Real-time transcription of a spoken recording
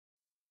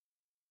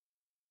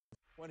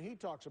when he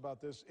talks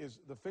about this is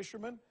the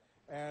fishermen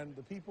and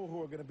the people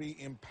who are going to be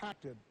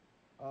impacted,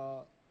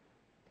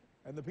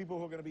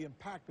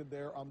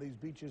 there on these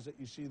beaches that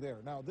you see there.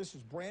 Now, this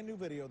is brand new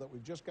video that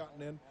we've just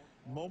gotten in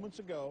moments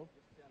ago.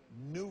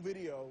 New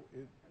video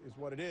is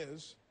what it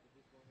is.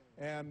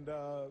 And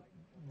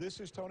this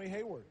is Tony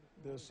Hayward,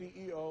 the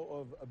CEO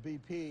of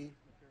BP,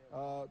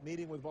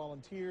 meeting with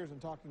volunteers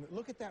and talking.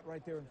 Look at that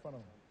right there in front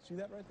of him. See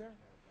that right there?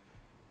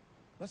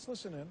 Let's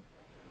listen in.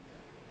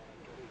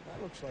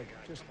 That looks like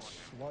just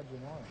sludge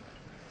and oil.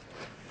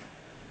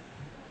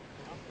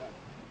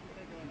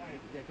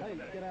 Hey,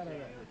 get out of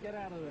there. Get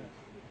out of there.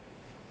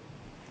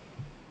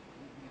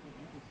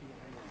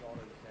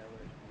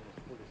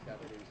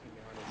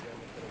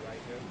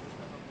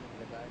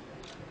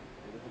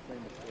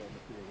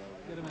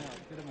 Get him out.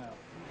 Get him out.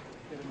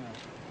 Get him out.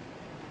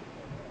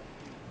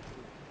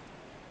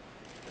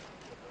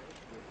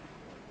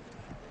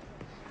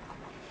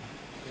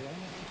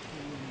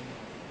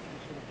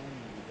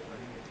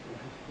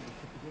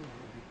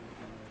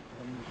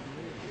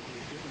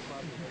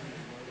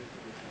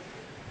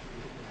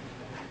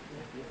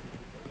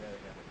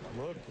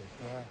 Look at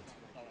that.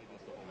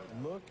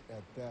 Look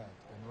at that.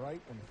 And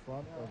right in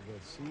front of the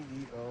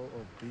CEO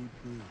of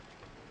BP.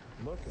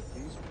 Look at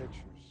these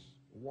pictures.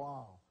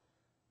 Wow.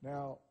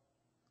 Now,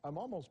 I'm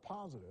almost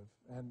positive,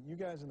 and you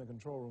guys in the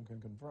control room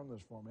can confirm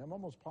this for me, I'm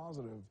almost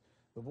positive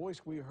the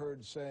voice we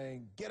heard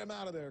saying, "Get him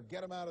out of there,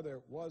 get him out of there,"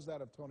 was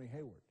that of Tony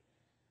Hayward.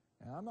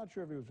 And I'm not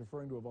sure if he was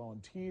referring to a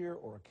volunteer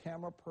or a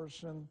camera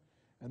person.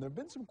 And there have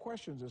been some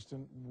questions as to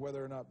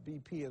whether or not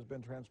BP has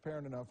been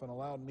transparent enough and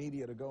allowed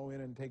media to go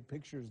in and take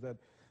pictures that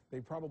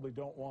they probably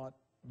don't want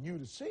you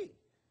to see.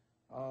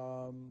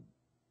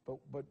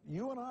 But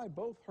you and I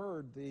both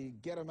heard the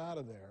 "get him out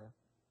of there,"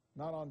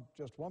 not on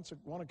just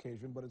one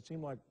occasion, but it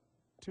seemed like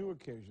 2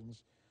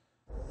 occasions.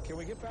 Can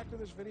we get back to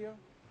this video?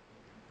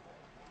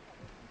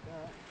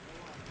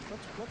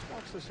 Let's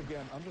watch this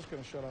again. I'm just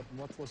going to shut up and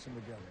let's listen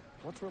together.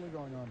 What's really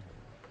going on here?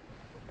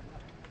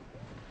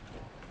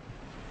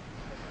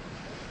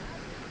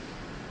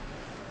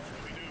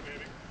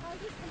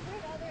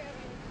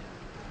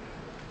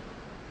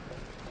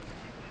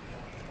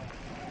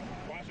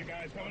 Watch it,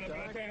 guys. Coming up to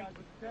the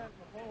tent.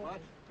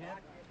 Watch.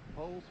 Tent.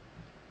 Holes.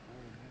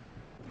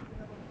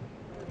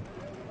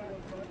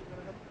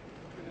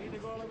 You need to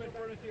go a little bit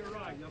further to your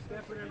right. You'll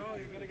step in there now.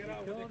 You're going to get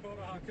out with the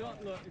quota hot. You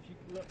can't look. If you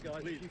look,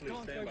 guys. Please, if you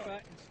can't go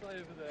back and stay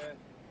over there,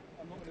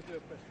 I'm not going to do a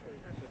press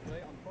conference.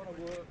 Okay? I'm trying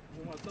to work.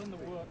 When I've done the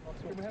work,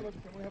 Can we have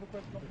a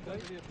press conference?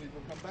 over here, please.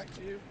 We'll come back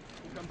to you.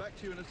 We'll come back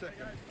to you in a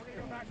second. Hey guys, we're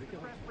going to go back to the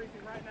press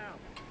briefing right now.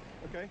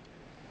 Okay.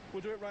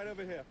 We'll do it right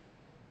over here.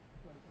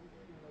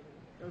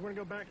 We're going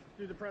to go back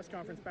to the press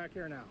conference back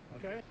here now,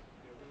 okay?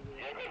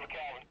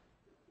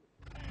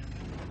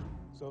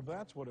 So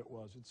that's what it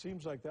was. It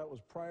seems like that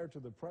was prior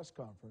to the press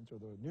conference or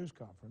the news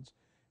conference.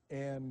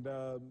 And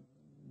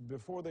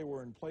before they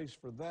were in place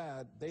for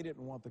that, they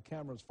didn't want the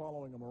cameras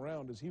following him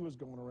around as he was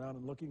going around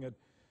and looking at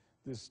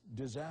this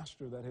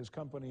disaster that his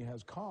company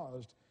has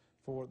caused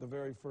for the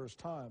very first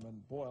time.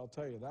 And boy, I'll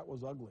tell you, that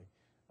was ugly.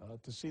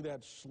 To see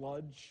that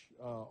sludge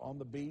on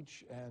the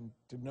beach and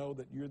to know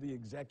that you're the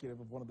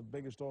executive of one of the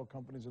biggest oil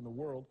companies in the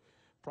world,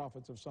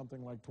 profits of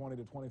something like $20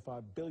 to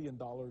 $25 billion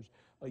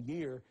a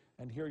year,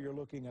 and here you're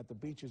looking at the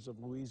beaches of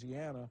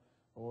Louisiana,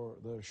 or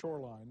the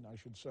shoreline, I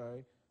should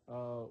say,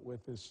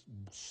 with this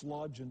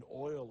sludge and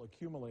oil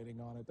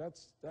accumulating on it.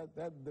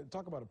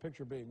 Talk about a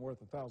picture being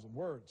worth 1,000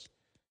 words.